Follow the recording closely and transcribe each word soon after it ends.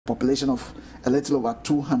population of a little over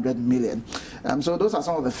 200 million. So those are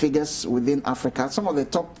some of the figures within Africa, some of the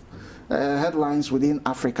top headlines within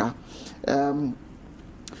Africa.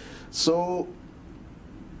 So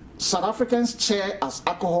South Africans cheer as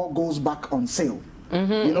alcohol goes back on sale. You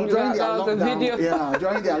know, during their lockdown,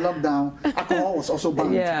 during their lockdown, alcohol was also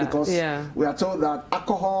banned because we are told that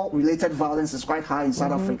alcohol-related violence is quite high in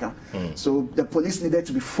South Africa. So the police needed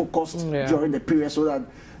to be focused during the period so that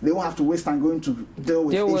they won't have to waste time going to deal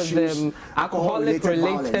with issues, alcohol-related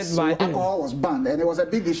violence. So alcohol was banned, and it was a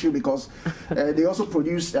big issue because they also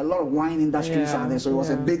produced a lot of wine industries out there, so it was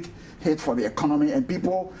a big hit for the economy and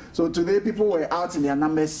people. So today people were out in their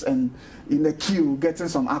numbers and in the queue getting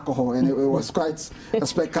some alcohol, and it was quite a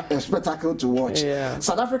spectacle to watch.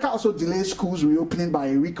 South Africa also delayed schools reopening by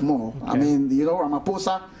a week more. I mean, you know,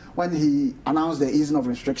 Ramaphosa, when he announced the easing of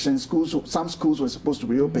restrictions, some schools were supposed to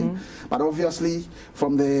reopen, but obviously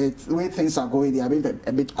from the way things are going, they are being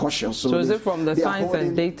a bit cautious. So is it from the science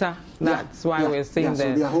and data? That's why we're seeing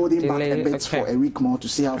so they are holding back a bit for a week more to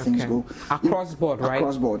see how things go. Across board, right?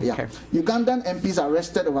 Across board, Ugandan MPs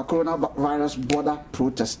arrested over coronavirus border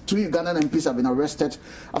protests. 2 Ugandan MPs have been arrested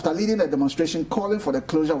after leading a demonstration calling for the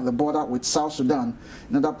closure of the border with South Sudan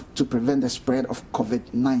in order to prevent the spread of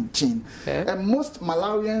COVID-19. And most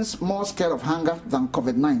Malawians more scared of hunger than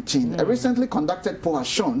COVID-19. A recently conducted poll has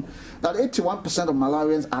shown that 81% of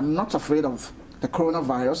Malawians are not afraid of the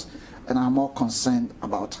coronavirus and are more concerned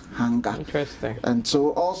about hunger. Interesting. And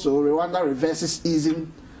so also Rwanda reverses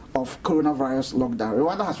easing of coronavirus lockdown.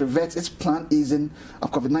 Rwanda has reversed its planned easing of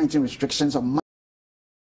COVID-19 restrictions on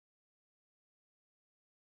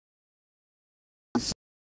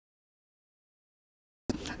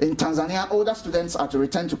In Tanzania, older students are to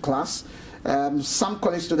return to class. Some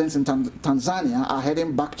college students in Tanzania are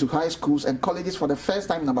heading back to high schools and colleges for the first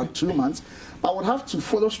time in about 2 months, but would have to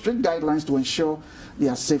follow strict guidelines to ensure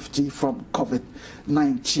their safety from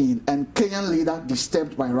COVID-19. And Kenyan leader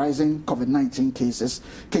disturbed by rising COVID-19 cases.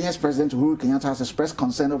 Kenya's President Uhuru Kenyatta has expressed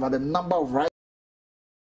concern over the number of rising.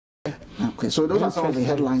 Okay, so those are some of the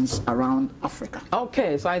headlines around Africa.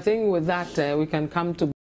 Okay, so I think with that we can come to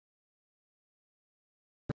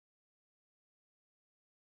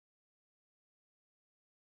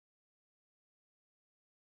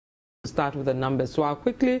start with the numbers. So I'll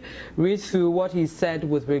quickly read through what he said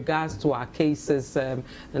with regards to our cases in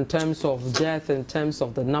terms of death, in terms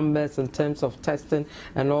of the numbers, in terms of testing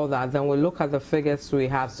and all that. Then we'll look at the figures we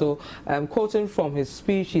have. So quoting from his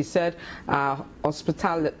speech, he said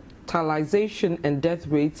hospitalization and death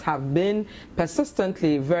rates have been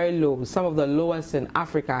persistently very low, some of the lowest in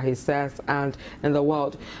Africa, he says, and in the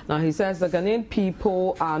world. Now, he says the Ghanaian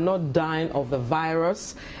people are not dying of the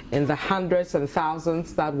virus in the hundreds and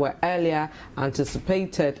thousands that were earlier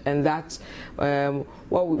anticipated, and that's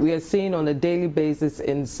what we are seeing on a daily basis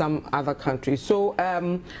in some other countries. So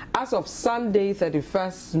as of Sunday,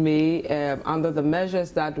 31st May, under the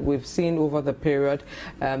measures that we've seen over the period,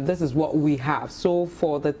 this is what we have. So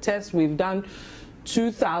for the tests, we've done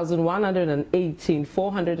 2,118,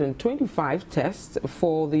 425 tests.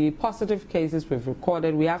 For the positive cases we've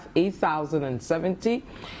recorded, we have 8,070.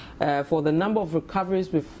 For the number of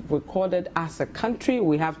recoveries we've recorded as a country,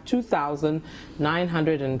 we have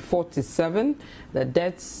 2,947. The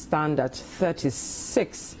deaths stand at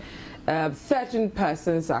 36. 13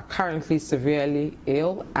 persons are currently severely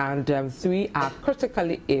ill, and 3 are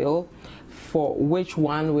critically ill, for which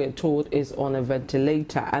one we're told is on a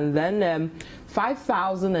ventilator. And then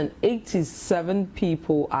 5,087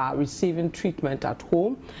 people are receiving treatment at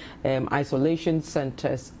home, isolation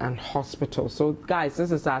centers and hospitals. So guys,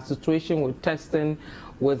 this is our situation with testing,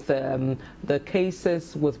 with the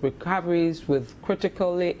cases, with recoveries, with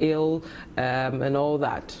critically ill and all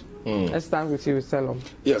that. Let's start with you, Salom.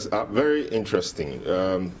 Yes, very interesting.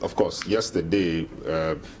 Of course, yesterday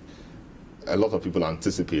a lot of people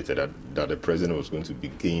anticipated that the president was going to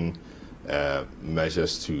begin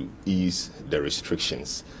measures to ease the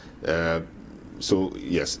restrictions. So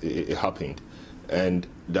yes, it happened. And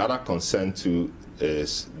the other concern too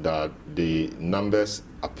is that the numbers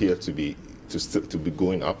appear to be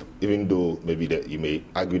going up, even though maybe you may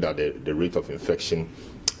argue that the rate of infection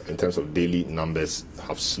in terms of daily numbers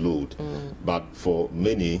have slowed. But for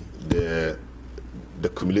many, the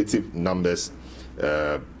cumulative numbers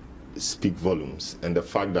speak volumes, and the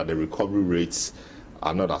fact that the recovery rates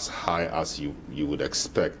are not as high as you would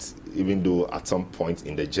expect, even though at some point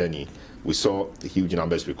in the journey we saw huge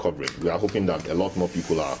numbers recovering. We are hoping that a lot more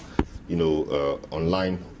people are,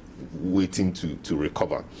 online waiting to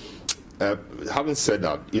recover. Having said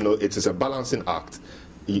that, it is a balancing act.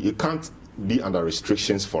 You can't be under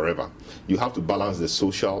restrictions forever. You have to balance the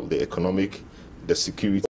social, the economic, the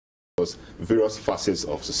security. various facets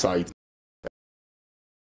of society.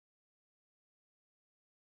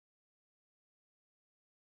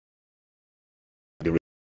 The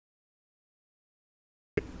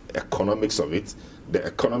economics of it, the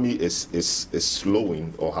economy is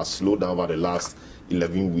slowing or has slowed down over the last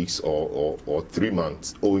 11 weeks or 3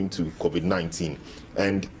 months owing to COVID-19,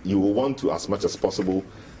 and you will want to, as much as possible,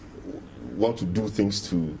 want to do things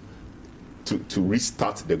to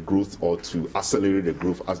restart the growth or to accelerate the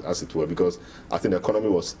growth, as it were, because I think the economy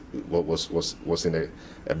was in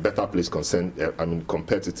a better place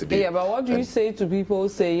compared to today. Yeah, but what do you say to people who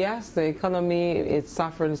say, yes, the economy is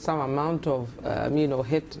suffering some amount of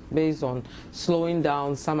hit based on slowing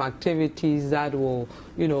down some activities that will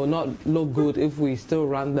not look good if we still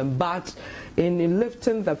run them, but in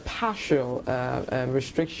lifting the partial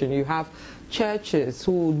restriction, you have churches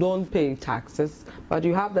who don't pay taxes, but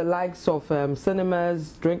you have the likes of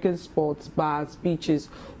cinemas, drinking sports, bars, beaches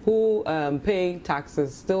who pay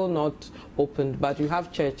taxes, still not opened, but you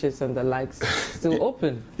have churches and the likes still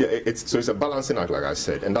open. Yeah, so it's a balancing act, like I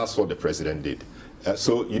said, and that's what the president did.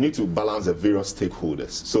 So you need to balance the various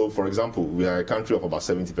stakeholders. So, for example, we are a country of about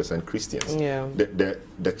 70% Christians. Yeah.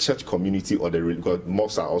 The church community or because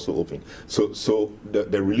mosques are also open. So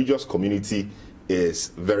the religious community is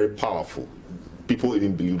very powerful. People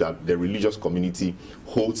even believe that the religious community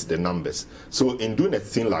holds the numbers. So in doing a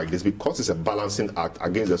thing like this, because it's a balancing act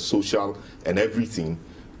against the social and everything,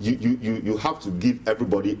 you have to give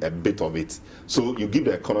everybody a bit of it. So you give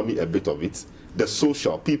the economy a bit of it. The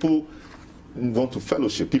social, people want to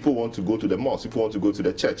fellowship, people want to go to the mosque, people want to go to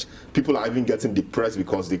the church, people are even getting depressed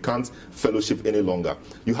because they can't fellowship any longer.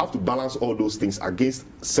 You have to balance all those things against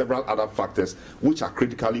several other factors which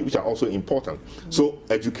are also important. So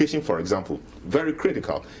education, for example, very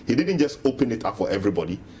critical. He didn't just open it up for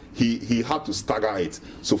everybody. He had to stagger it.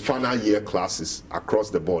 So final year classes across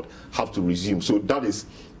the board have to resume. So that is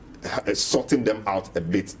sorting them out a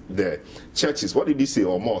bit there. Churches, what did he say,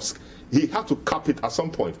 or mosque? He had to cap it at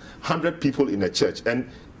some point, 100 people in a church, and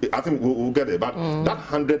I think we'll get it, but that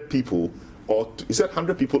 100 people, or he said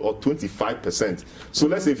 100 people or 25%. So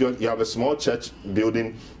let's say if you have a small church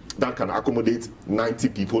building that can accommodate 90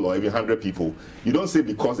 people or even 100 people, you don't say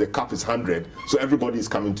because the cap is 100, so everybody is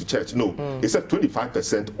coming to church. No, he said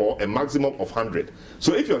 25% or a maximum of 100.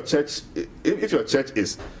 So if your church,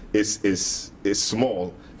 is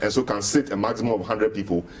small and so can sit a maximum of 100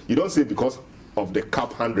 people, you don't say because of the cap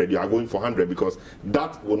 100 you are going for 100, because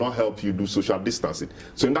that will not help you do social distancing.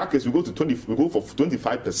 So in that case, we go for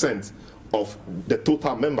 25% of the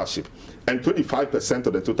total membership, and 25%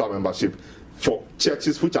 of the total membership for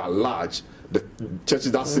churches which are large, the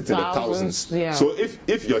churches that sit in the thousands. Yeah. So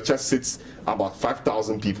if your church sits about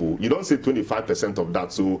 5,000 people, you don't say 25% of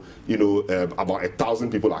that, so about 1,000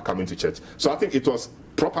 people are coming to church. So I think it was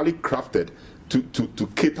properly crafted to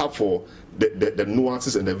cater for the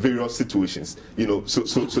nuances and the various situations, so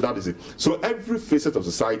that is it. So every facet of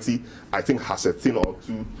society, I think, has a thing or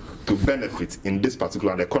two to benefit in this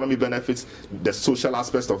particular. The economy benefits, the social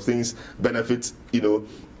aspects of things benefits,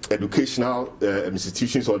 educational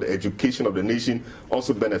institutions or the education of the nation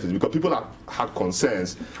also benefits, because people had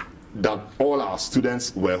concerns that all our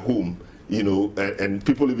students were home, and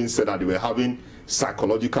people even said that they were having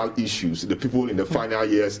psychological issues. The people in the final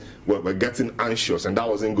years were getting anxious, and that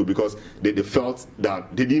wasn't good, because they felt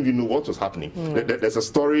that they didn't even know what was happening. There's a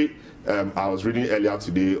story I was reading earlier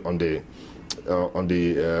today on the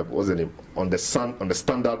what's the name, on the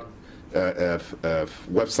Standard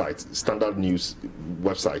website, Standard News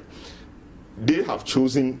website. They have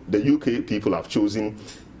chosen, the UK people have chosen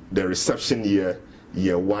the reception year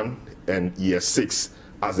 1 and year 6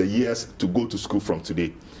 as the years to go to school from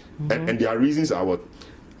today. And their reasons are what,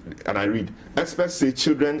 and I read, experts say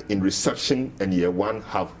children in reception and year 1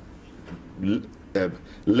 have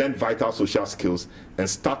learn vital social skills and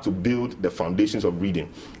start to build the foundations of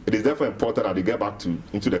reading. It is therefore important that they get back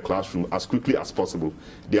into the classroom as quickly as possible.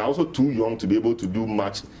 They are also too young to be able to do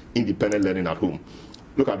much independent learning at home.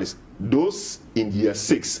 Look at this. Those in year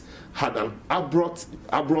 6 had an abrupt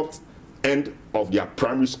end of their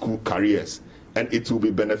primary school careers, and it will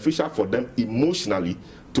be beneficial for them emotionally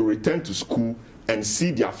to return to school and see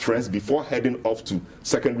their friends before heading off to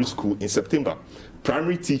secondary school in September.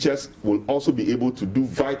 Primary teachers will also be able to do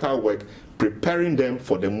vital work preparing them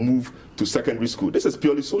for the move to secondary school. This is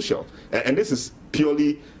purely social, and this is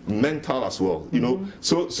purely mental as well,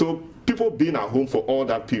 So people being at home for all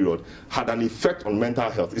that period had an effect on mental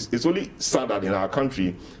health. It's only sad that in our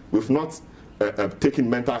country we've not taking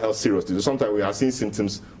mental health seriously. So sometimes we are seeing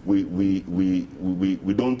symptoms, we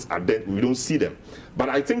don't see them. But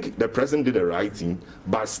I think the president did the right thing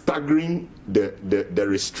by staggering the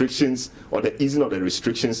restrictions, or the easing of the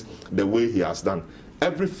restrictions, the way he has done.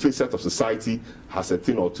 Every facet of society has a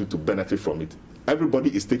thing or two to benefit from it. Everybody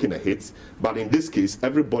is taking a hit, but in this case,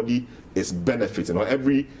 everybody is benefiting, or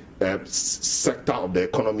every sector of the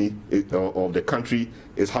economy of the country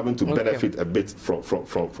is having to benefit a bit from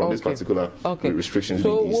this particular restrictions.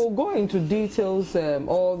 So we'll go into details,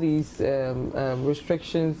 all these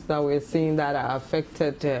restrictions that we're seeing that are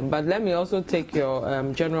affected, but let me also take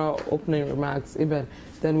your general opening remarks, Ibn.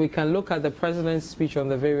 Then we can look at the president's speech on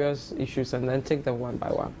the various issues and then take them one by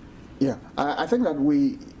one. Yeah, I think that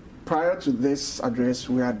prior to this address,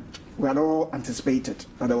 we had all anticipated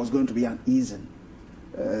that there was going to be an easing.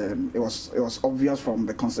 It was obvious from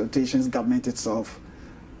the consultations government itself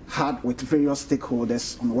had with various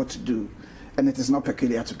stakeholders on what to do, and it is not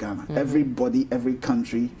peculiar to Ghana. Everybody, every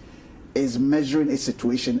country is measuring its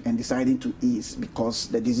situation and deciding to ease because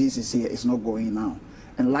the disease is here, it's not going now.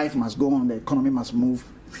 And life must go on, the economy must move,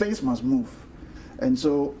 things must move. And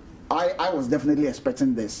so I was definitely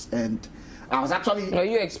expecting this, and I was actually... Are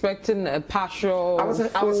you expecting a partial? I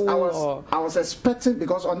was expecting,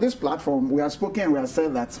 because on this platform we have spoken and we have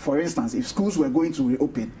said that, for instance, if schools were going to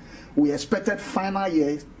reopen, we expected final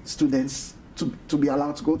year students to be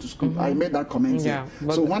allowed to go to school. I made that comment here.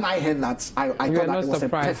 So when I heard that, I thought that it was a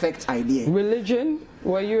perfect idea. Religion?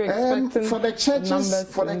 Were you expecting for the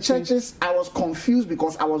churches, I was confused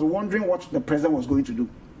because I was wondering what the president was going to do.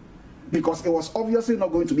 Because it was obviously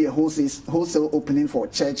not going to be a wholesale opening for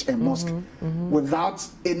church and mosque without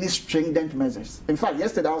any stringent measures. In fact,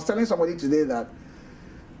 yesterday I was telling somebody today that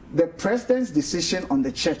the president's decision on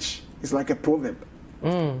the church is like a proverb.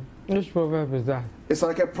 Which proverb is that? It's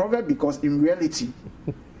like a proverb because in reality,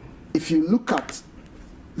 if you look at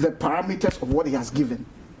the parameters of what he has given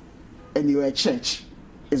and you're a church,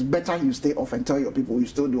 it's better you stay off and tell your people you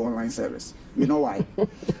still do online service. You know why?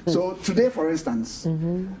 So today, for instance,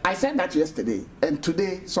 I said that yesterday, and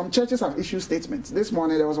today some churches have issued statements. This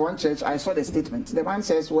morning there was one church, I saw the statement. The man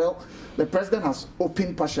says, well, the president has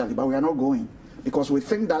opened partially, but we are not going because we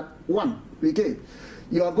think that, one,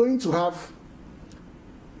 you are going to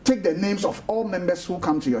take the names of all members who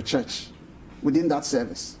come to your church within that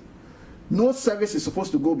service. No service is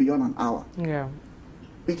supposed to go beyond an hour. Yeah.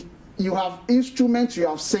 You have instruments, you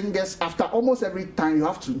have singers. After almost every time, you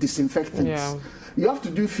have to disinfect things. Yeah. You have to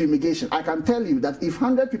do fumigation. I can tell you that if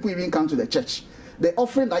 100 people even come to the church, the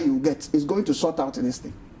offering that you get is going to sort out this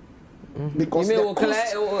thing. Because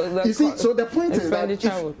you see, so the point is that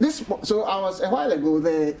so I was a while ago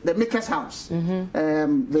the Maker's House,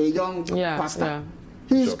 the young pastor.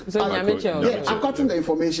 I've gotten the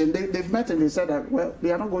information. They've met and they said that, well,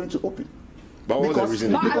 they are not going to open. But what was the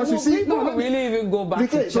reason? Because you see, no, really even go back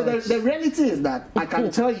to so the reality is that I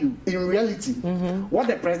can tell you, in reality, what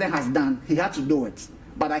the president has done, he had to do it.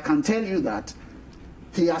 But I can tell you that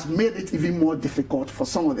he has made it even more difficult for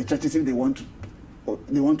some of the churches if they want to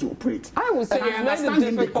operate. I would say it's made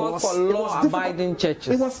it difficult for law-abiding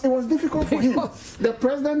churches. It was difficult for him. The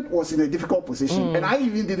president was in a difficult position, and I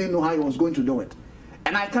even didn't know how he was going to do it.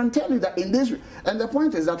 And I can tell you that in this, and the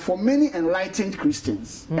point is that for many enlightened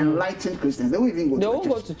Christians, they won't even go to church. They won't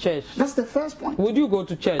go to church. That's the first point. Would you go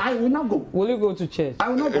to church? I will not go. Will you go to church? I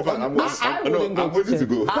will not go. I'm waiting to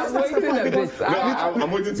go. I'm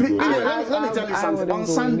waiting to go. Let me tell you something.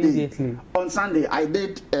 On Sunday, I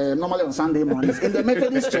did, normally on Sunday mornings, in the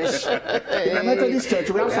Methodist church,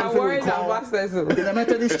 we have something we call, in the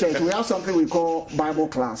Methodist church, we have something we call Bible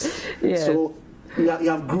class. So, you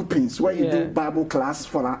have groupings where you do Bible class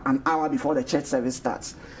for an hour before the church service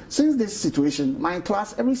starts. Since this situation, my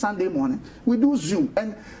class every Sunday morning, we do Zoom,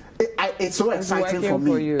 and it's so exciting for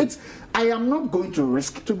me. I am not going to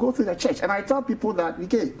risk to go to the church, and I tell people that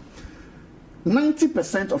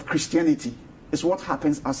 90% of Christianity is what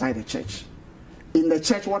happens outside the church. In the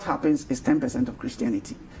church, what happens is 10% of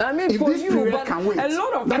Christianity. I mean, for you, but a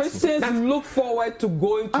lot of Christians look forward to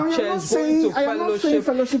going to church, going to fellowship. I am not saying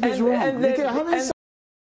fellowship is wrong. And the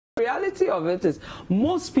reality of it is,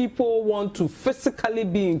 most people want to physically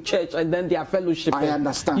be in church and then they are fellowshipping. I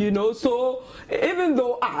understand. You know, so even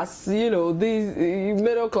though us, you know, these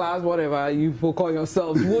middle class, whatever you call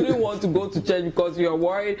yourselves, wouldn't want to go to church because you're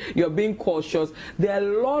worried, you're being cautious. There are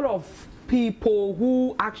a lot of people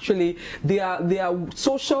who actually their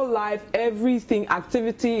social life, everything,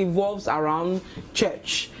 activity evolves around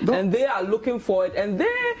church, and they are looking for it, and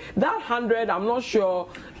that 100, I'm not sure.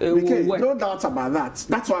 No doubt about that.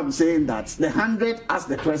 That's why I'm saying that the 100, as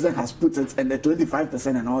the president has put it, and the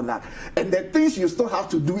 25% and all that, and the things you still have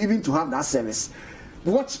to do even to have that service.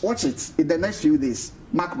 Watch it in the next few days.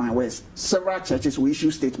 Mark my words. Several churches will issue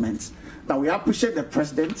statements that we appreciate the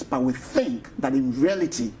president, but we think that in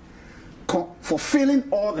reality, fulfilling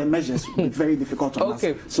all the measures will be very difficult on us.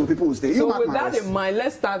 So people will stay. So with that in mind,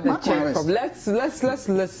 let's start the church from. Let's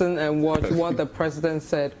listen and watch what the president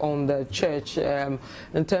said on the church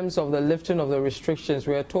in terms of the lifting of the restrictions.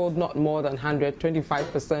 We are told not more than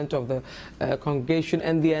 125% of the congregation,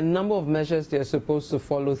 and there are a number of measures they are supposed to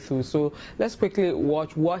follow through. So let's quickly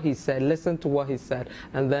watch what he said, listen to what he said,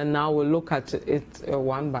 and then now we'll look at it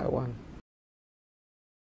one by one.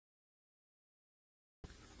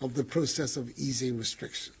 Of the process of easing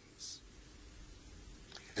restrictions.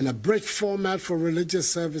 And a bridge format for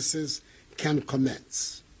religious services can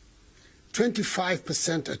commence.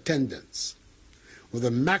 25% attendance with a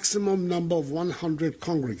maximum number of 100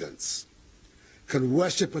 congregants can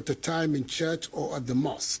worship at a time in church or at the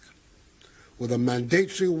mosque with a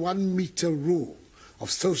mandatory 1 meter rule of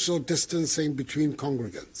social distancing between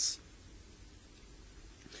congregants.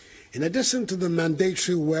 In addition to the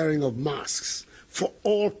mandatory wearing of masks for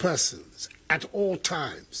all persons at all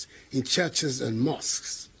times in churches and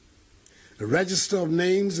mosques, a register of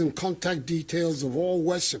names and contact details of all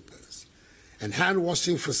worshippers and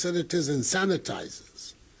hand-washing facilities and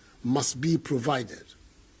sanitizers must be provided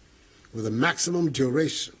with a maximum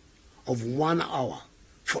duration of 1 hour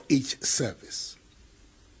for each service.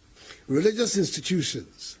 Religious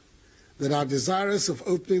institutions that are desirous of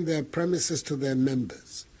opening their premises to their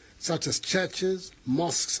members, such as churches,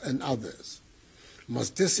 mosques, and others,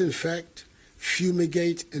 must disinfect,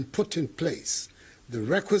 fumigate, and put in place the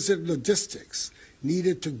requisite logistics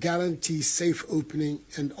needed to guarantee safe opening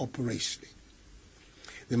and operationing.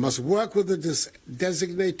 They must work with the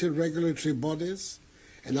designated regulatory bodies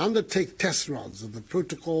and undertake test runs of the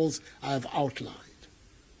protocols I have outlined.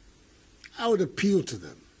 I would appeal to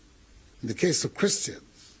them, in the case of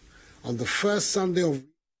Christians, on the first Sunday of...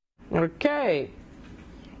 Okay.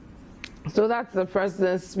 So that's the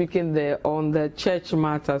president speaking there on the church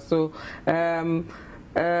matter. So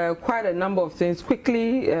quite a number of things.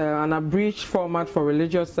 Quickly, an abridged format for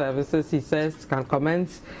religious services, he says, can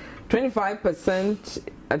commence 25%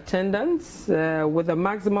 attendance with a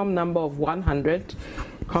maximum number of 100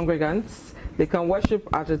 congregants. They can worship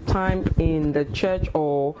at a time in the church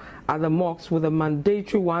or at the mosque with a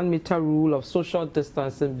mandatory 1 meter rule of social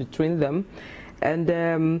distancing between them.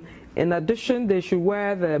 And in addition, they should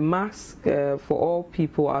wear the mask for all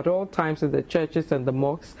people at all times in the churches and the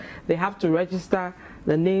mosques. They have to register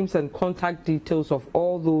the names and contact details of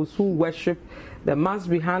all those who worship. There must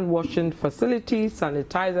be hand-washing facilities,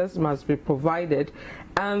 sanitizers must be provided,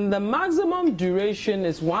 and the maximum duration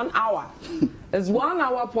is 1 hour. Is 1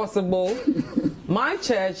 hour possible? My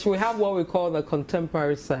church, we have what we call the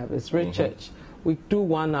contemporary service, Church. We do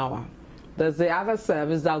 1 hour. There's the other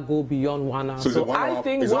service that go beyond 1 hour. So I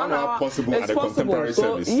think is 1 hour possible at a contemporary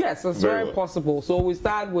service? Yes, it's very possible. So we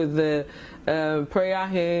start with the prayer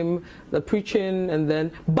hymn, the preaching, and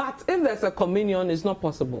then. But if there's a communion, it's not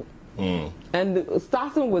possible. And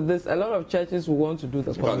starting with this, a lot of churches will want to do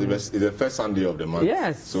the communion. It's the first Sunday of the month.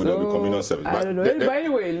 Yes. So there'll be communion service. I don't know. But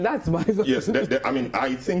anyway, that's my. Yes. I mean,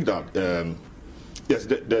 I think that yes,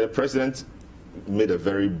 the president made a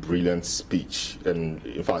very brilliant speech, and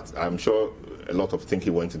in fact I'm sure a lot of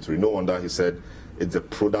thinking went into it. No wonder he said it's a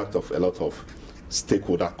product of a lot of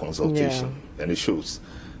stakeholder consultation, and it shows.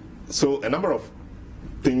 So a number of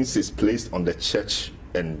things is placed on the church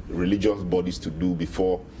and religious bodies to do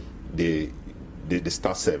before they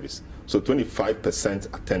start service. So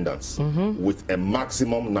 25% attendance with a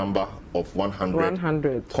maximum number of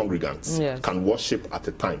 100 congregants can worship at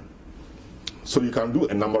a time. So you can do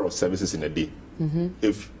a number of services in a day.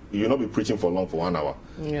 If you'll not be preaching for long for 1 hour,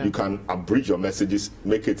 you can abridge your messages,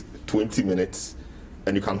 make it 20 minutes,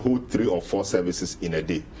 and you can hold 3 or 4 services in a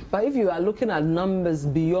day. But if you are looking at numbers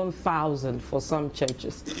beyond 1,000 for some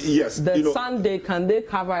churches, yes, the Sunday, can they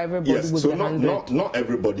cover everybody with so the 100? Not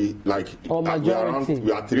everybody, like or majority.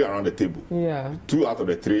 We are 3 around the table. 2 out of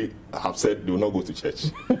the 3 have said they will not go to church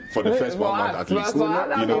for the first 1 month at least.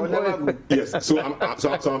 Yes, so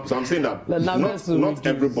I'm saying that not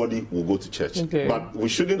everybody will go to church, but we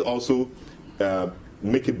shouldn't also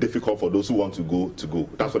make it difficult for those who want to go.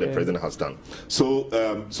 That's what the president has done. So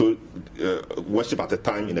worship at a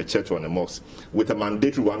time in a church or in a mosque with a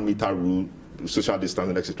mandatory 1 meter rule social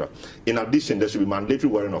distancing, etc. In addition, there should be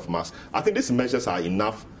mandatory wearing of masks. I think these measures are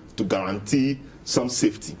enough to guarantee some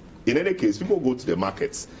safety. In any case, people go to the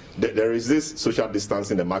markets. There is this social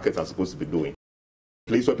distancing the markets are supposed to be doing.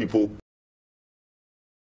 Place where people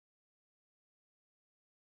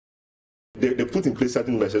they put in place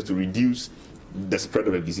certain measures to reduce the spread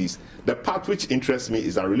of the disease. The part which interests me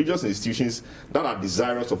is that religious institutions that are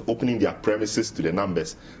desirous of opening their premises to the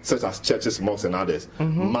numbers, such as churches, mosques, and others,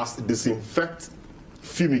 must disinfect,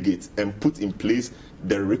 fumigate, and put in place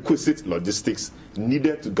the requisite logistics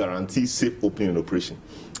needed to guarantee safe opening and operation.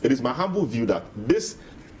 It is my humble view that this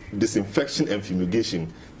disinfection and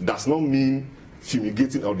fumigation does not mean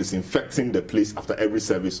fumigating or disinfecting the place after every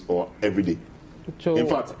service or every day. So in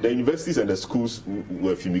fact, the universities and the schools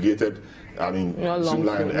were fumigated, I mean,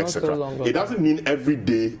 Zoomline, etc. It doesn't mean every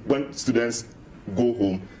day when students go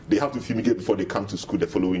home, they have to fumigate before they come to school the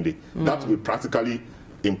following day. That would be practically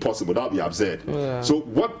impossible. That would be absurd. So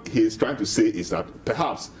what he is trying to say is that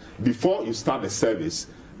perhaps before you start the service,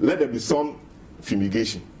 let there be some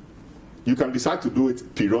fumigation. You can decide to do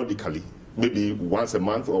it periodically, maybe once a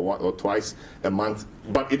month or twice a month,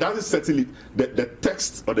 but it doesn't certainly, the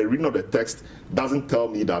text or the reading of the text doesn't tell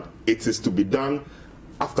me that it is to be done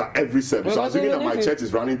after every service. So assuming that my church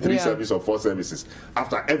is running 3 services or 4 services,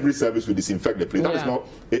 after every service we disinfect the place. That is not,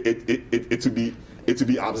 it would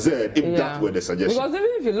be absurd if that were the suggestion. Because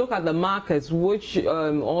even if you look at the markets, which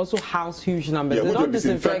also house huge numbers, they don't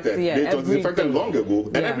disinfect it was disinfected long ago,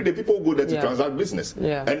 and every day people go there to transact business.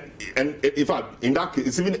 And in fact, in that case,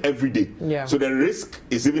 it's even every day. So the risk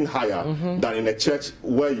is even higher than in a church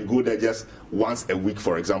where you go there just once a week,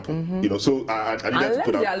 for example. You know, so I unless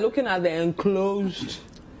they are looking at the enclosed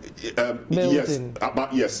building,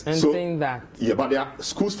 yes, and saying that. Yeah, but there are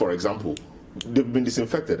schools, for example, they've been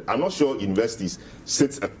disinfected. I'm not sure universities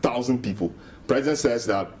sits 1,000 people. President says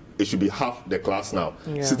that it should be half the class now,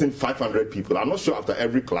 sitting 500 people. I'm not sure after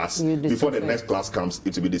every class, before the next class comes,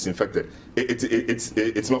 it will be disinfected.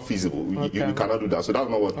 It's not feasible. You cannot do that. So that's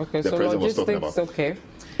not what the president was talking about.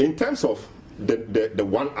 In terms of the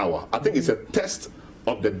 1 hour, I think it's a test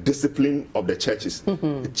of the discipline of the churches.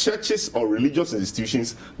 Churches or religious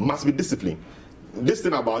institutions must be disciplined. This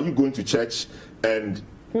thing about you going to church and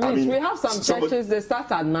I mean, we have some churches, they start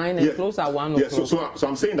at 9 and close at 1 o'clock. So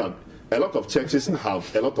I'm saying that a lot of churches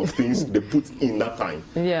have a lot of things they put in that time.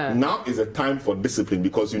 Now is a time for discipline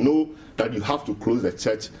because you know that you have to close the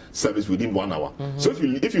church service within 1 hour. So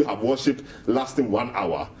if you have worship lasting 1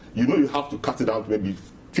 hour, you know you have to cut it down to maybe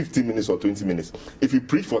 15 minutes or 20 minutes. If you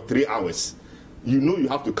preach for 3 hours, you know you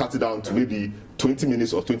have to cut it down to maybe 20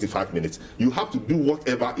 minutes or 25 minutes. You have to do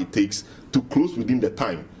whatever it takes to close within the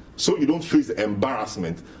time, so you don't face the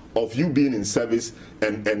embarrassment of you being in service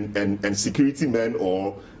and security men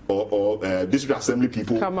or district assembly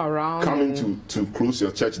people coming to close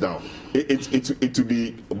your church down. It will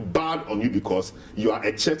be bad on you because you are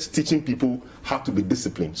a church teaching people how to be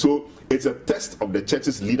disciplined. So it's a test of the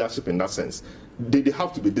church's leadership in that sense. They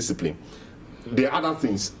have to be disciplined. There are other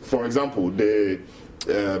things. For example, the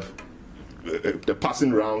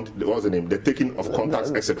passing round, what's the name? The taking of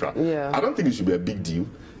contacts, etc. I don't think it should be a big deal.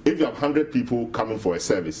 If you have 100 people coming for a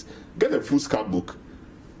service, get a full scrapbook,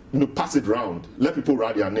 pass it round, let people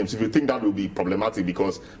write their names. If you think that will be problematic,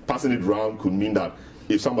 because passing it round could mean that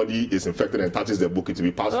if somebody is infected and touches the book, it will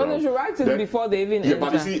be passed around. They should write it before they even enter.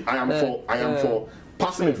 But you see, I am for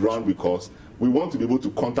passing it round because we want to be able to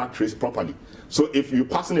contact trace properly. So if you're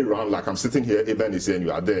passing it around, like I'm sitting here, Eben is here, and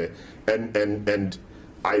you are there, and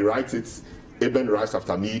I write it, Eben writes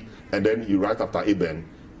after me, and then you write after Eben.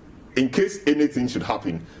 In case anything should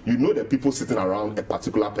happen, you know the people sitting around a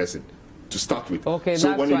particular person to start with. Okay,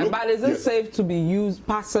 so that's right. But is it safe to be used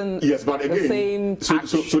passing but again, the same touch?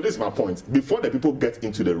 So this is my point. Before the people get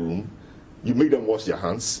into the room, you make them wash their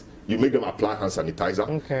hands, you make them apply hand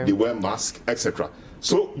sanitizer, they wear masks, etc.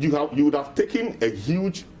 So you would have taken a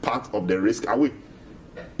huge part of the risk away.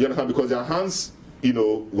 You understand? Because their hands,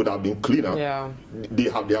 would have been cleaner. They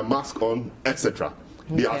have their mask on, etc.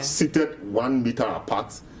 They are seated 1 meter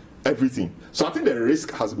apart, everything. So I think the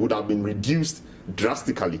risk would have been reduced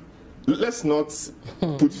drastically. Let's not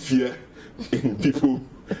put fear in people,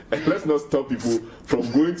 and let's not stop people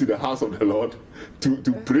from going to the house of the Lord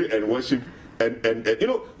to pray and worship. And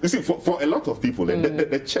you see, for a lot of people,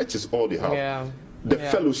 the church is all they have. The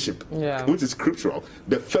fellowship, which is scriptural,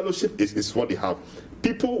 the fellowship is what they have.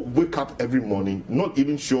 People wake up every morning not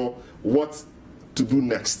even sure what to do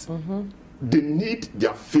next. They need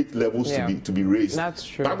their faith levels to be raised. That's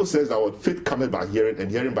true. The Bible says that what faith cometh by hearing, and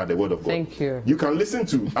hearing by the word of God. Thank you. You can listen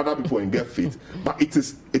to other people and get faith, but it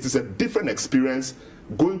is a different experience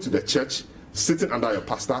going to the church sitting under a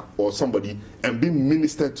pastor or somebody and being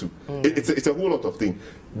ministered to. It's a whole lot of things.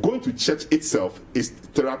 Going to church itself is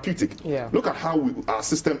therapeutic. Yeah. Look at how our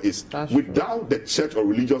system is. Without the church or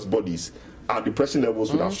religious bodies, our depression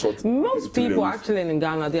levels would have shot. Most people actually in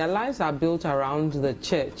Ghana, their lives are built around the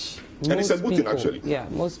church. And it's a good thing, actually. Yeah,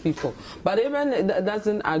 most people. But even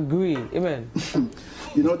doesn't agree. Even.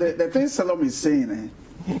 You know, the thing Salom is saying,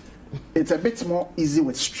 it's a bit more easy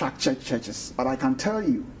with structured churches. But I can tell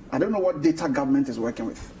you, I don't know what data government is working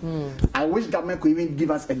with. I wish government could even give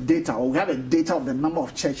us a data, or we have a data of the number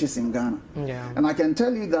of churches in Ghana. Yeah. And I can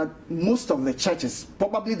tell you that most of the churches,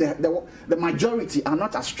 probably the majority, are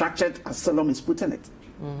not as structured as Salom is putting it.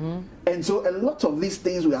 And so a lot of these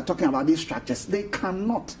things we are talking about, these structures, they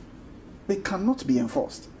cannot be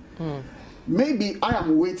enforced. Maybe I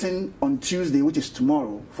am waiting on Tuesday, which is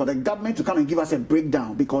tomorrow, for the government to come and give us a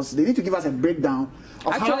breakdown, because they need to give us a breakdown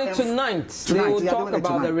of actually tonight they will talk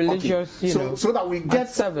about the religious, okay. So that we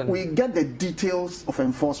get the details of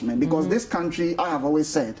enforcement, because this country, I have always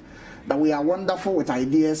said that we are wonderful with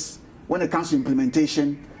ideas. When it comes to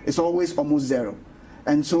implementation, it's always almost zero.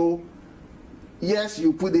 And so yes,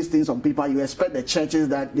 you put these things on paper, you expect the churches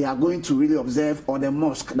that they are going to really observe, or the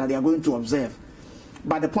mosque that they are going to observe.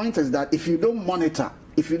 But the point is that if you don't monitor,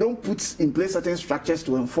 if you don't put in place certain structures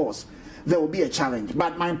to enforce, there will be a challenge.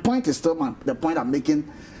 But my point is still the point I'm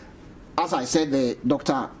making. As I said,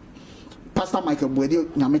 Pastor Michael Bwedi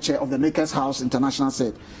Nyamiche of the Makers House International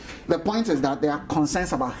said, the point is that there are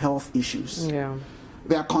concerns about health issues. Yeah.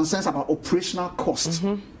 There are concerns about operational costs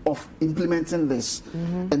of implementing this.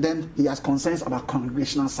 And then he has concerns about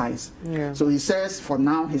congregational size. Yeah. So he says for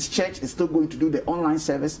now his church is still going to do the online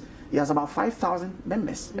service. He has about 5,000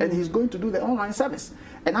 members and he's going to do the online service.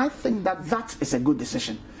 And I think that that is a good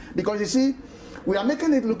decision. Because you see, we are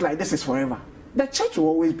making it look like this is forever. The church will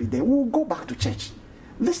always be there. We will go back to church.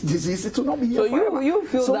 This disease, it will not be here forever. So you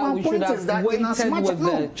feel so that we should have waited with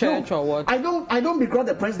the church or what? I don't begrudge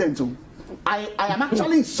the president too. I am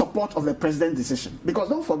actually in support of the president's decision, because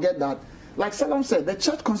don't forget that, like Salam said, the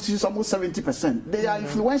church constitutes almost 70%. They are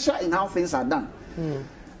influential in how things are done.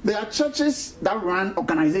 There are churches that run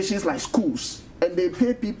organizations like schools, and they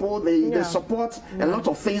pay people, they support a lot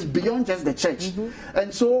of things beyond just the church.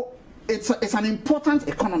 And so it's an important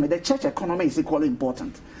economy. The church economy is equally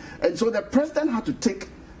important. And so the president had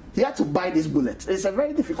to buy this bullet. It's a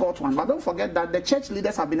very difficult one, but don't forget that the church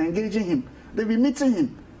leaders have been engaging him. They've been meeting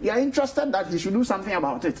him. They are interested that he should do something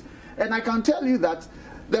about it. And I can tell you that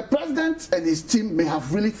the president and his team may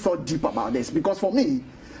have really thought deep about this, because for me,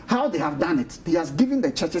 how they have done it, he has given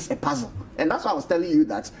the churches a puzzle. And that's why I was telling you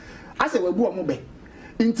that as a you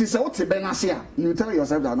tell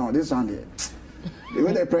yourself that no, this one there, the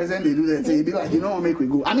way the president they do that, he'll be like, you know what, make we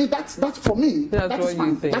go. I mean, that's for me,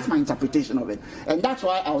 that's my interpretation of it. And that's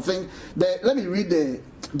why I think that, let me read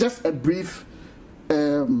just a brief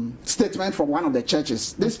statement from one of the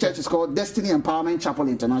churches. This church is called Destiny Empowerment Chapel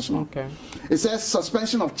International. Okay. It says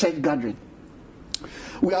suspension of church gathering.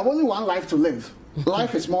 We have only one life to live.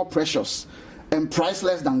 Life is more precious and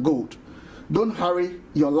priceless than gold. Don't hurry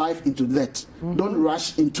your life into death. Don't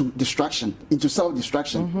rush into distraction, into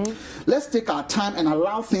self-distraction. Let's take our time and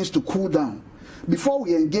allow things to cool down before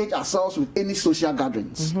we engage ourselves with any social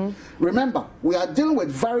gatherings. Remember, we are dealing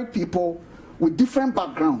with varied people with different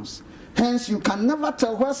backgrounds. Hence, you can never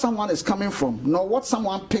tell where someone is coming from, nor what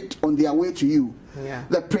someone picked on their way to you.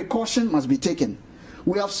 The precaution must be taken.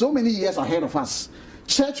 We have so many years ahead of us.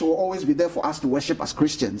 Church will always be there for us to worship as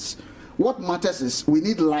Christians. What matters is we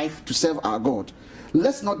need life to serve our God.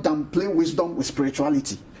 Let's not downplay wisdom with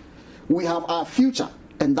spirituality. We have our future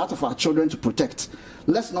and that of our children to protect.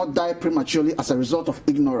 Let's not die prematurely as a result of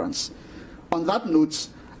ignorance. On that note,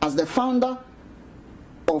 as the founder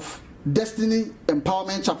of Destiny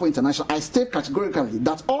Empowerment Chapel International, I state categorically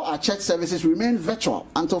that all our church services remain virtual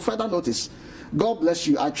until further notice. God bless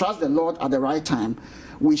you. I trust the Lord at the right time.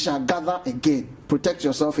 We shall gather again. Protect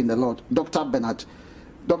yourself in the Lord. Dr. Bernard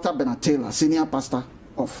Taylor, Senior Pastor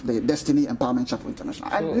of the Destiny Empowerment Chapel International.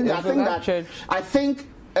 I think,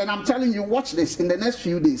 and I'm telling you, watch this. In the next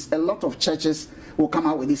few days, a lot of churches will come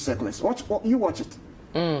out with these circulars. You watch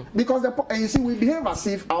it. Because, and you see, we behave as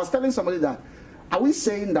if, I was telling somebody that, are we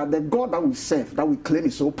saying that the God that we serve, that we claim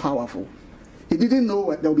is so powerful, he didn't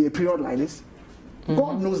know there will be a period like this?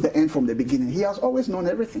 God knows the end from the beginning. He has always known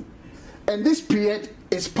everything. And this period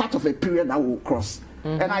is part of a period that will cross.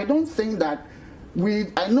 And I don't think that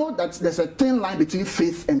I know that there's a thin line between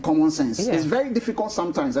faith and common sense. Yeah. It's very difficult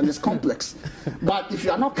sometimes and it's complex. But if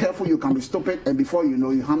you are not careful, you can be stupid, and before you know,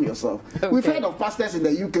 you harm yourself. Okay. We've heard of pastors in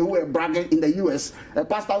the UK who were bragging in the US. A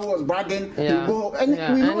pastor who was bragging, we know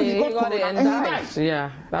he got corona and he died.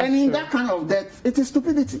 Yeah, and in that kind of death, it is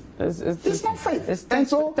stupidity. It's not faith. And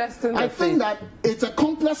so I think that it's a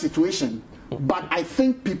complex situation, but I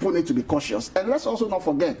think people need to be cautious. And let's also not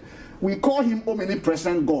forget, we call him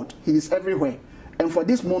omnipresent God. He is everywhere. And for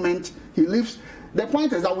this moment, he lives. The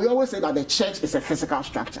point is that we always say that the church is a physical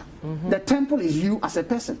structure. The temple is you as a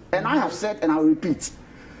person. And I have said, and I'll repeat,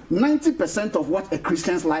 90% of what a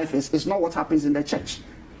Christian's life is not what happens in the church.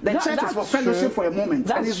 The church is for fellowship for a moment.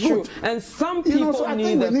 That's true. And some people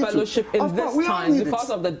need the fellowship in this time because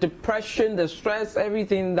of the depression, the stress,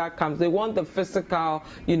 everything that comes. They want the physical,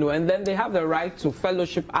 and then they have the right to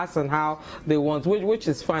fellowship as and how they want, which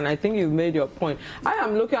is fine. I think you've made your point. I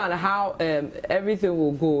am looking at how everything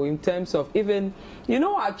will go in terms of even,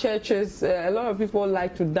 our churches, a lot of people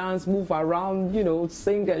like to dance, move around,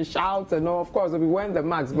 sing and shout and all. Of course, they'll be wearing the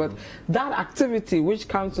masks, but that activity which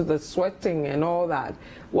comes to the sweating and all that,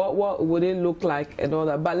 what would it look like and all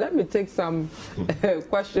that? But let me take some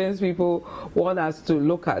questions people want us to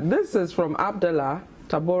look at. This is from Abdullah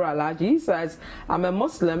Tabora Laji. He says, I'm a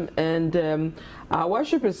Muslim and our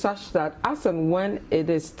worship is such that as and when it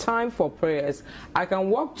is time for prayers, I can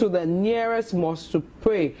walk to the nearest mosque to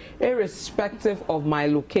pray, irrespective of my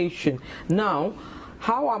location. Now,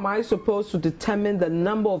 how am I supposed to determine the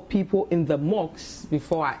number of people in the mosque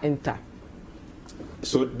before I enter?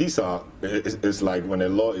 So these are, it's like when a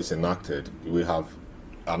law is enacted, we have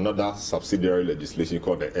another subsidiary legislation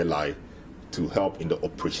called the LI to help in the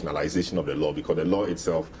operationalization of the law, because the law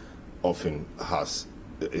itself often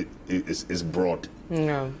is broad.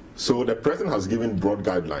 No. So the president has given broad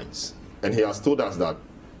guidelines, and he has told us that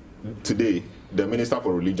today the Minister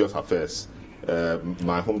for Religious Affairs,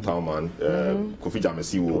 my hometown man, Kofi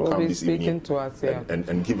Jamesi, will come this evening to us, yeah,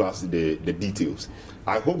 and give us the details.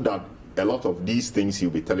 I hope that a lot of these things he'll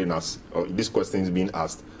be telling us, or these questions being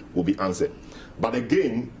asked, will be answered. But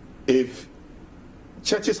again, if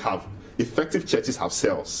effective churches have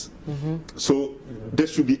cells, so there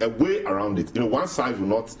should be a way around it. One size will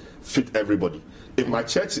not fit everybody. If my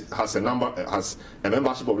church has a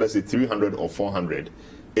membership of, let's say, 300 or 400,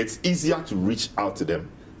 it's easier to reach out to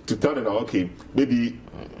them, to tell them, okay, maybe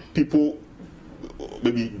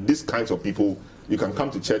these kinds of people, you can come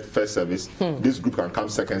to church first service, this group can come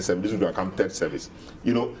second service, this group can come third service.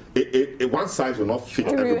 One size will not fit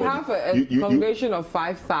everybody. You have a congregation of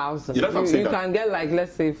 5,000. You can get, like,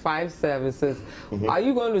 let's say 5 services. Are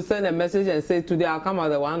you going to send a message and say, today I'll come at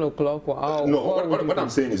the 1 o'clock? No, what I'm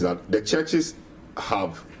saying is that the churches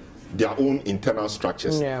have their own internal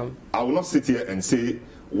structures. Yeah. I will not sit here and say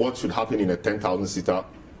what should happen in a 10,000-seater,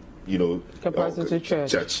 capacity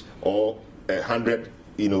church or 100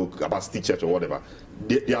 capacity church or whatever.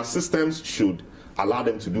 Their systems should allow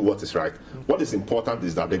them to do what is right. What is important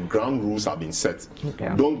is that the ground rules have been set.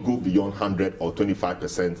 Okay. Don't go beyond 100 or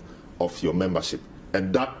 25% of your membership,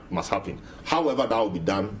 and that must happen. However that will be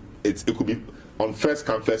done, it could be on first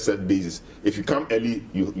come first served basis. If you come early,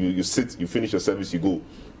 you sit, you finish your service, you go.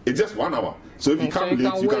 It's just 1 hour. So if you come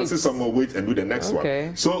late, you can sit somewhere, wait, and do the next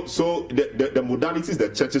one. So the modalities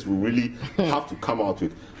that churches will really have to come out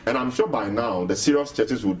with. And I'm sure by now, the serious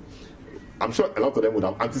churches I'm sure a lot of them would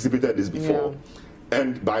have anticipated this before. Yeah.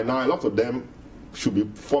 And by now, a lot of them should be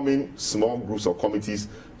forming small groups or committees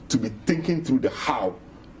to be thinking through the how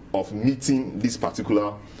of meeting this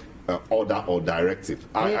particular order or directive.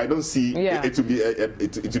 I don't see it to be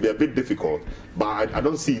a bit difficult, but I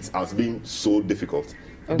don't see it as being so difficult.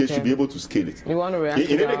 They should be able to scale it. You want to react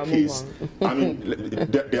in any case, I mean,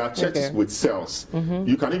 there are churches with cells.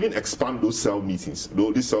 You can even expand those cell meetings,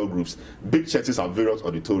 these cell groups. Big churches have various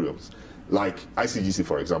auditoriums, like ICGC,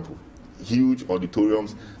 for example. Huge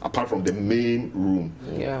auditoriums, apart from the main room.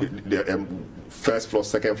 Yeah. First floor,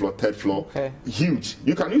 second floor, third floor. Huge.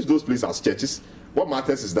 You can use those places as churches. What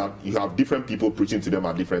matters is that you have different people preaching to them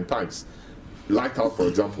at different times. Lighthouse, for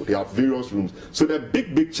example, they have various rooms. So the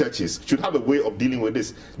big churches should have a way of dealing with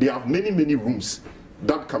this. They have many rooms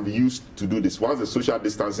that can be used to do this once the social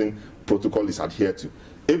distancing protocol is adhered to.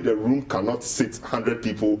 If the room cannot sit 100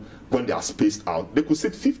 people when they are spaced out, they could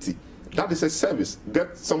sit 50. That is a service.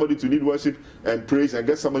 Get somebody to lead worship and praise, and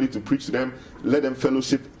get somebody to preach to them, let them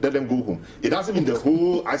fellowship, let them go home. It doesn't mean the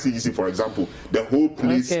whole ICGC, for example, the whole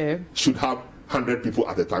place should have 100 people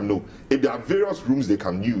at a time. No. If there are various rooms they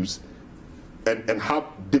can use and have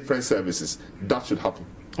different services, that should happen.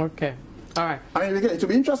 Okay. All right. I mean, again, it will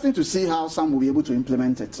be interesting to see how some will be able to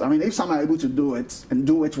implement it. I mean, if some are able to do it and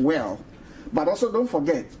do it well, But also don't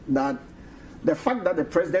forget that the fact that the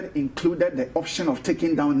president included the option of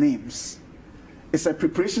taking down names is a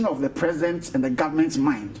preparation of the president and the government's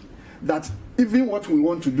mind that even what we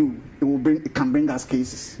want to do, it can bring us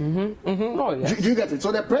cases. Oh, yes. Do you get it?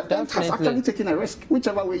 So the president has actually taken a risk,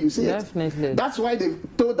 whichever way you see it. That's why they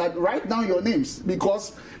told that write down your names,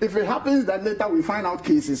 because if it happens that later we find out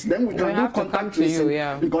cases, then we can do contact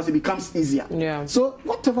tracing because it becomes easier. So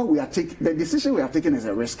whatever we are taking, the decision we are taking is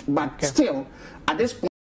a risk, but still, at this point,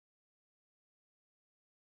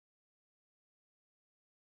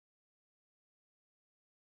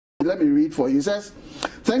 let me read for you. It says,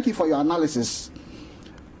 thank you for your analysis.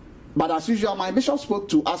 But as usual, my bishop spoke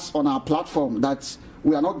to us on our platform that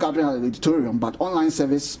we are not gathering at the auditorium, but online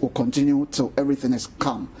service will continue till everything is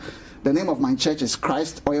calm. The name of my church is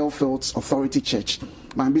Christ Oilfields Authority Church.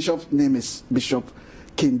 My bishop's name is Bishop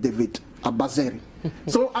King David Abazeri.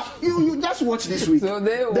 So you just watch this week. So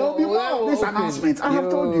there will be more of this announcement. I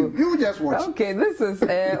have told you. You just watch. Okay, this is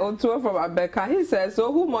Otua from Abeka. He says,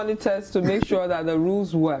 so who monitors to make sure that the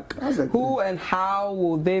rules work? Who and how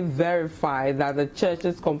will they verify that the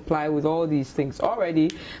churches comply with all these things?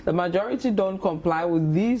 Already, the majority don't comply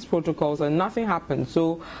with these protocols and nothing happens.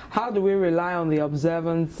 So how do we rely on the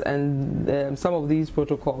observance and some of these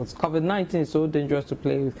protocols? COVID-19 is so dangerous to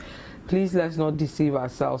play with. Please let's not deceive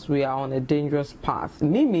ourselves. We are on a dangerous path.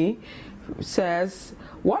 Mimi says,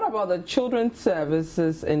 what about the children's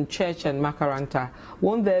services in church and Makaranta?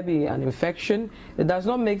 Won't there be an infection? It does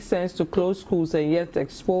not make sense to close schools and yet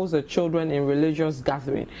expose the children in religious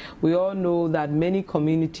gathering. We all know that many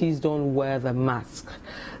communities don't wear the mask.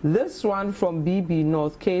 This one from BB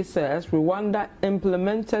North K says, Rwanda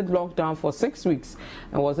implemented lockdown for 6 weeks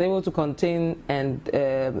and was able to contain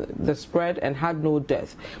the spread and had no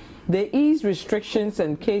death. They eased restrictions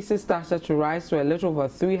and cases started to rise to a little over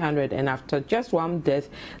 300, and after just one death,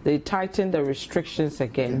 they tightened the restrictions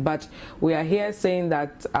again. But we are here saying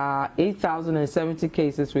that 8,070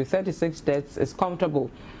 cases with 36 deaths is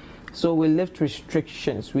comfortable. So we lift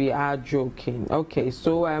restrictions. We are joking. Okay,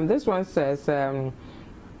 so this one says,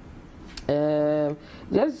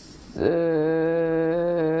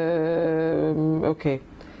 okay.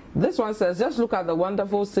 This one says, just look at the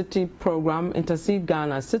wonderful Citi program, Intercede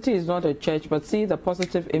Ghana. Citi is not a church, but see the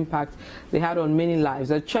positive impact they had on many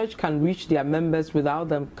lives. A church can reach their members without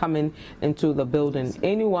them coming into the building.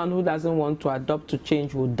 Anyone who doesn't want to adopt to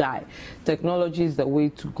change will die. Technology is the way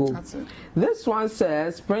to go. That's it. This one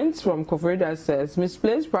says, Prince from Kofrida says,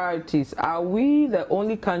 misplaced priorities. Are we the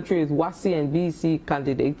only country with WASI and BEC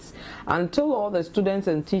candidates? Until all the students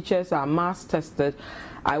and teachers are mass tested,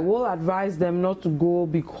 I will advise them not to go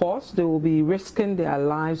because they will be risking their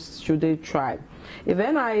lives should they try. If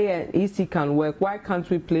NIA and EC can work, why can't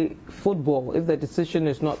we play football if the decision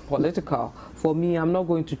is not political? For me, I'm not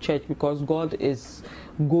going to church because God is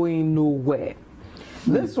going nowhere.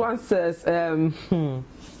 This one says,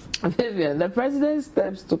 Vivian, the president's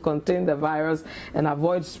steps to contain the virus and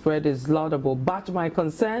avoid spread is laudable, but my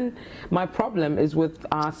problem is with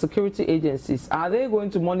our security agencies. Are they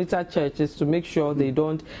going to monitor churches to make sure they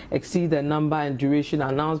don't exceed the number and duration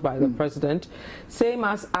announced by the president, same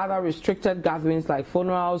as other restricted gatherings like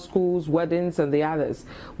funerals, schools, weddings, and the others?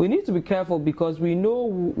 We need to be careful because we know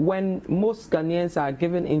when most Ghanaians are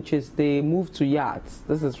given inches, they move to yards.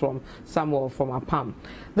 This is from Samuel from Apam.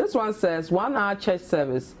 This one says, 1 hour church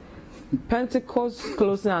service. Pentecost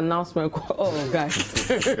closing announcement. Oh, guys.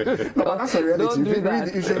 No, but that's a reality. Don't do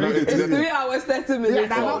that. You should read it. It's 3 hours, 30 minutes.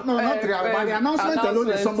 Yeah, not 3 hours. But the announcement alone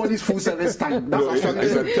is somebody's full service time. That's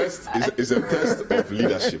it's a test. It's a test of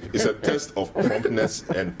leadership. It's a test of promptness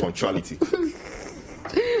and punctuality.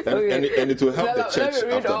 And it will help the church let me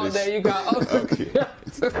read after all this. there you go. Okay.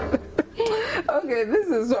 Okay, this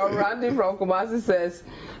is from Randy from Kumasi says,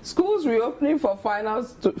 schools reopening for final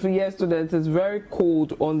year students is very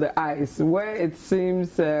cold on the ice, where it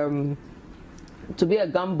seems to be a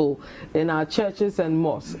gamble in our churches and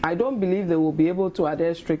mosques. I don't believe they will be able to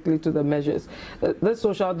adhere strictly to the measures. This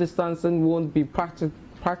social distancing won't be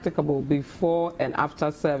practicable before and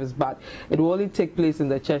after service, but it will only take place in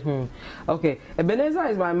the church. Okay, Ebenezer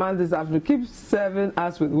is my man this afternoon. Keep serving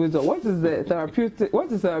us with wisdom. What is therapeutic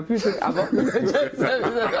about the church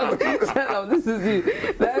service? Tell them, this is you.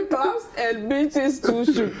 The clubs and beaches too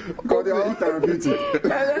should go their own therapeutic.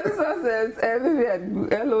 And then this one says,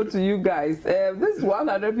 hello to you guys. This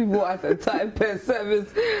 100 people at a time per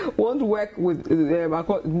service won't work with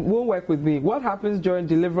me. What happens during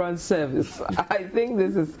deliverance service? I think this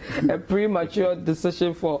this is a premature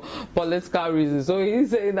decision for political reasons. So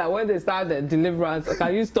he's saying that when they start the deliverance,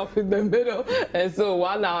 can you stop in the middle? And so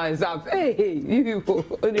 1 hour is up. Hey, you.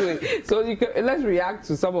 Anyway, so let's react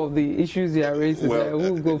to some of the issues you are raising. Well,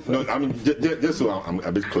 who will go first? No, I mean, just so I'm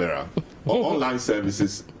a bit clearer, online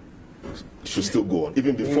services should still go on.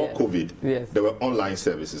 Even before COVID, there were online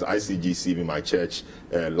services. ICGC, even my church,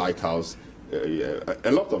 Lighthouse,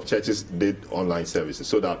 a lot of churches did online services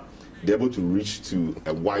so that they're able to reach to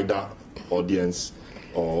a wider audience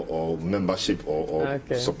or membership or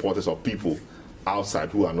supporters or people outside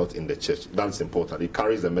who are not in the church. That's important. It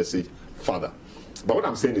carries the message further. But what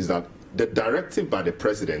I'm saying is that the directive by the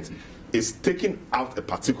president is taking out a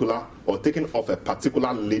particular or taking off a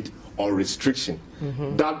particular lid or restriction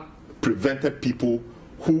that prevented people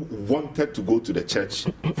who wanted to go to the church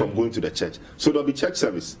from going to the church. So there'll be church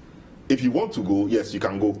service. If you want to go, yes, you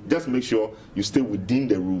can go. Just make sure you stay within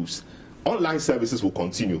the rules. Online services will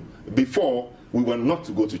continue. Before, we were not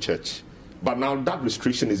to go to church. But now that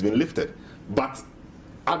restriction has been lifted. But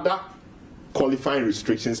other qualifying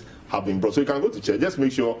restrictions have been brought. So you can go to church. Just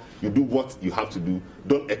make sure you do what you have to do.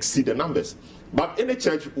 Don't exceed the numbers. But in a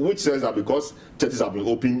church which says that because churches have been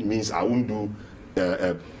open means I won't do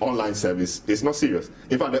online service, it's not serious.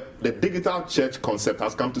 In fact, the digital church concept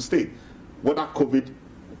has come to stay. Whether COVID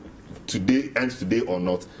ends today or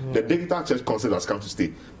not, the digital church concept has come to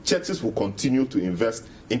stay. Churches will continue to invest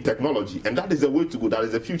in technology, and that is the way to go. That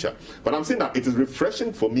is the future. But I'm saying that it is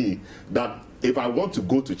refreshing for me that if I want to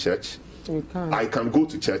go to church, I can go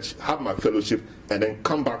to church, have my fellowship, and then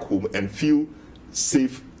come back home and feel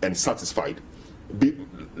safe and satisfied.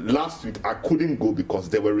 Last week, I couldn't go because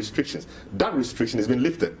there were restrictions. That restriction has been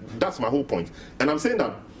lifted. That's my whole point. And I'm saying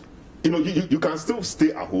that, you can still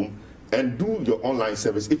stay at home and do your online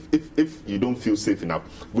service if you don't feel safe enough.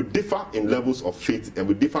 We differ in levels of faith, and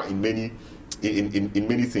we differ in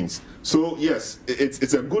many things. So yes,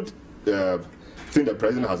 it's a good thing the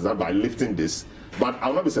president has done by lifting this. But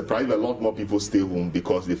I'll not be surprised if a lot more people stay home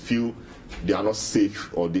because they feel they are not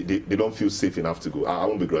safe or they don't feel safe enough to go. I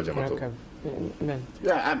won't begrudge them at all.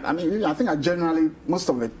 Yeah, I mean, I think that generally most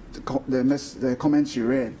of the comments you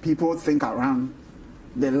read, people think around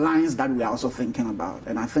the lines that we are also thinking about,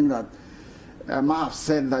 and I think that Ma have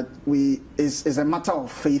said that it's a matter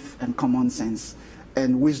of faith and common sense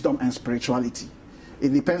and wisdom and spirituality. It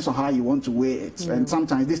depends on how you want to weigh it, and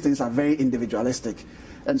sometimes these things are very individualistic.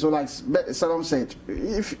 And so, like Salom said,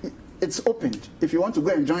 if it's opened, if you want to go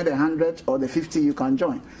and join the 100 or the 50, you can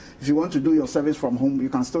join. If you want to do your service from home, you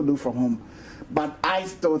can still do from home. But I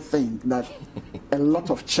still think that a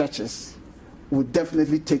lot of churches would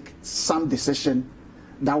definitely take some decision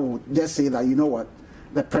that would just say that, you know what,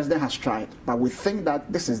 the president has tried, but we think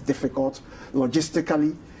that this is difficult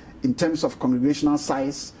logistically in terms of congregational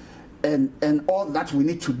size and all that we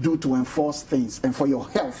need to do to enforce things. And for your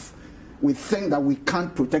health, we think that we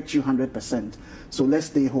can't protect you 100%. So let's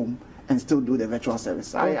stay home and still do the virtual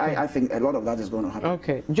service. Okay. I think a lot of that is going to happen.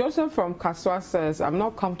 Okay. Joseph from Kaswa says, I'm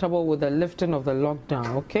not comfortable with the lifting of the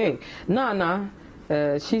lockdown. Okay. Nana,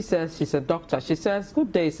 she says, she's a doctor. She says,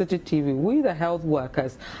 good day, Citi TV. We, the health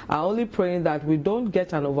workers, are only praying that we don't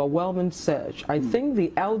get an overwhelming surge. I think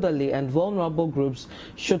the elderly and vulnerable groups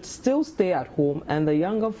should still stay at home and the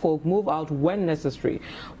younger folk move out when necessary.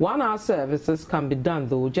 1 hour services can be done,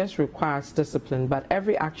 though, just requires discipline. But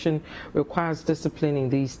every action requires discipline in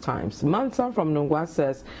these times. Mansa from Nungwa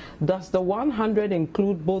says, does the 100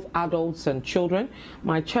 include both adults and children?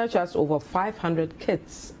 My church has over 500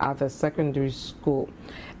 kids at the secondary school.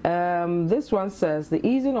 This one says the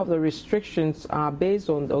easing of the restrictions are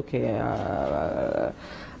based on okay.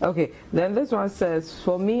 Then this one says,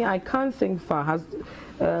 for me, I can't think far.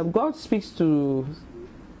 God speaks to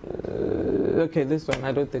okay, this one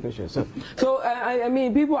I don't think we should. So I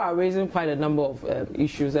mean, people are raising quite a number of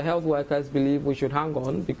issues. The health workers believe we should hang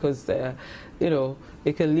on because it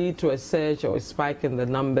can lead to a surge or a spike in the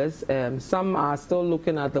numbers. Some are still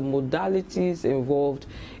looking at the modalities involved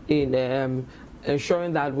in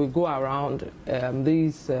ensuring that we go around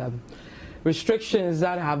these restrictions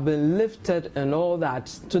that have been lifted and all that.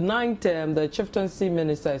 Tonight, the Chieftaincy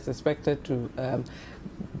Minister is expected to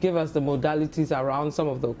give us the modalities around some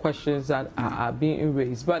of the questions that are being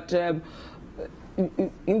raised. But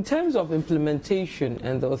in terms of implementation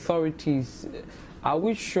and the authorities, are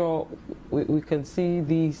we sure we can see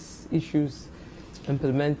these issues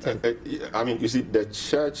implemented? I mean, you see, the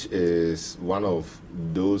church is one of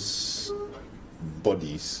those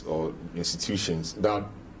bodies or institutions that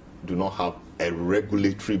do not have a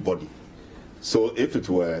regulatory body. So if it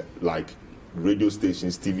were like radio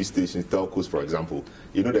stations, TV stations, telcos, for example.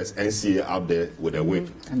 You know, there's NCA out there with a whip.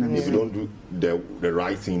 If you don't do the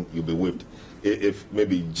right thing, you'll be whipped. If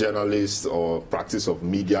maybe journalists or practice of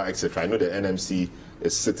media, etc. I know the NMC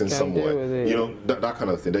is sitting somewhere. You know, that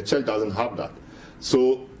kind of thing. The church doesn't have that.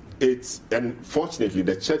 So and fortunately,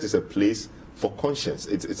 the church is a place for conscience.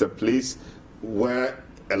 It's a place where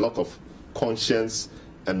a lot of conscience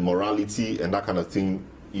and morality and that kind of thing,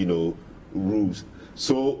 you know, rules.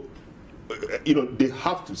 So, you know, they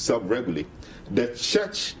have to self-regulate. The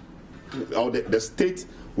church or the state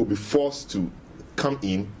will be forced to come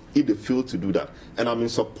in if they fail to do that. And I'm in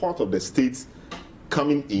support of the states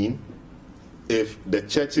coming in if the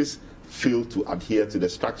churches fail to adhere to the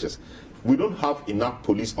structures. We don't have enough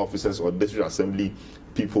police officers or district assembly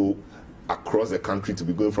people across the country to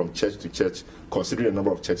be going from church to church, considering the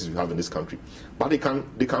number of churches we have in this country. But they can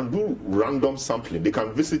do random sampling. They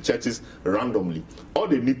can visit churches randomly. All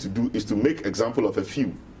they need to do is to make example of a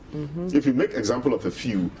few. If you make example of a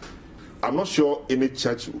few, I'm not sure any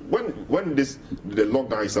church, when the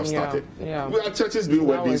lockdown itself started, we had churches doing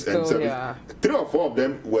weddings and service. 3 or 4 of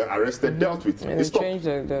them were arrested, dealt with.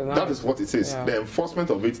 That is what it is. The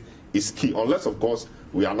enforcement of it is key, unless, of course,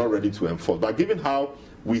 we are not ready to enforce. But given how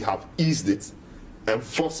we have eased it,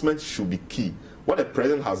 enforcement should be key. What the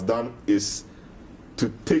president has done is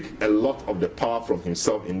to take a lot of the power from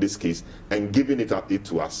himself in this case and giving it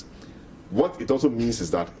to us. What it also means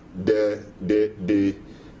is that the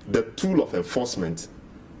tool of enforcement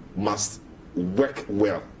must work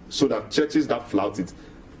well so that churches that flout it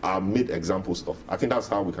are made examples of. I think that's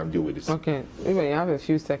how we can deal with this. Okay, even you have a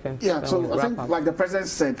few seconds. Yeah, so I think, like the president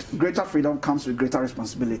said, greater freedom comes with greater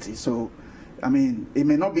responsibility. So, I mean, it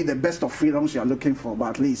may not be the best of freedoms you are looking for, but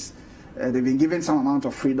at least they've been given some amount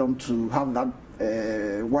of freedom to have that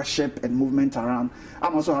worship and movement around.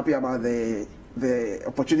 I'm also happy about the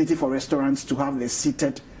opportunity for restaurants to have the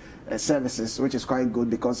seated services, which is quite good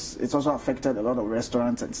because it's also affected a lot of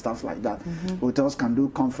restaurants and stuff like that. Hotels can do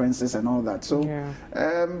conferences and all that. So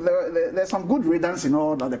there's some good riddance in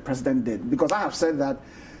all that the president did, because I have said that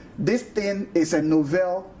this thing is a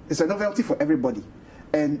novelty for everybody,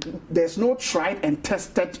 and there's no tried and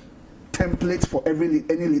tested template for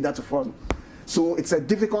any leader to follow. So it's a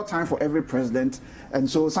difficult time for every president, and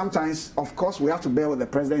so sometimes, of course, we have to bear with the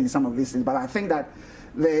president in some of these things, but I think that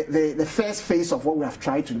the first phase of what we have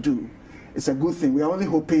tried to do is a good thing. We are only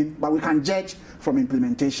hoping, but we can judge from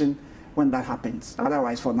implementation when that happens.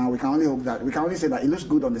 Otherwise, for now, we can only hope that, we can only say that it looks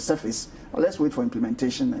good on the surface, but let's wait for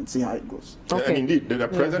implementation and see how it goes. And indeed, the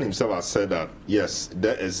president himself has said that, yes,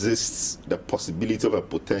 there exists the possibility of a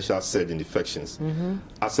potential surge in infections.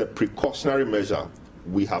 As a precautionary measure,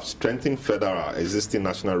 we have strengthened further our existing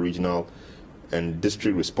national, regional, and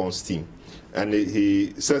district response team. And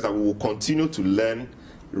he says that we will continue to learn,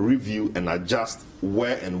 review, and adjust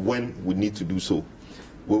where and when we need to do so.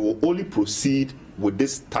 We will only proceed with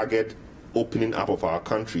this target opening up of our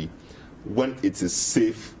country when it is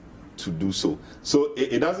safe to do so. So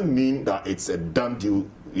it doesn't mean that it's a done deal,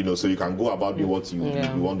 you know, so you can go about doing what you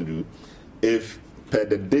want to do. If per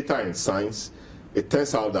the data and science, it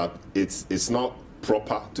turns out that it's not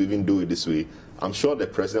proper to even do it this way, I'm sure the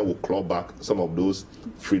president will claw back some of those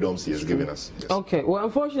freedoms he has given us. Yes. Okay. Well,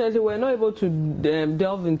 unfortunately, we're not able to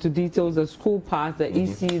delve into details. The school part, the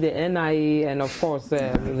EC, the NIA, and of course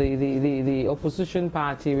the opposition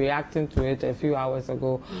party reacting to it a few hours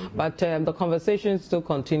ago. But the conversation still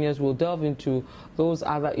continues. We'll delve into those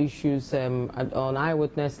other issues on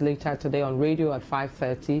Eyewitness later today on radio at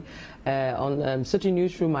 5:30. On Citi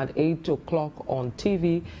Newsroom at 8 o'clock on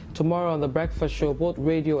TV, tomorrow on The Breakfast Show, both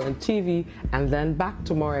radio and TV, and then back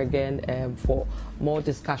tomorrow again for more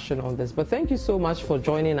discussion on this. But thank you so much for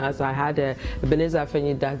joining us. I had Ebenezer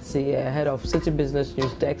Afenyi-Datsi, head of Citi Business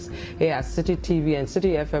News Desk here at Citi TV and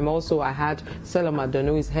Citi FM. Also, I had Selma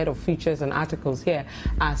Donu, is head of features and articles here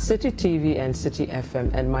at Citi TV and Citi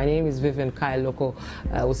FM. And my name is Vivian Kai Loco.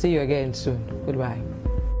 We'll see you again soon. Goodbye.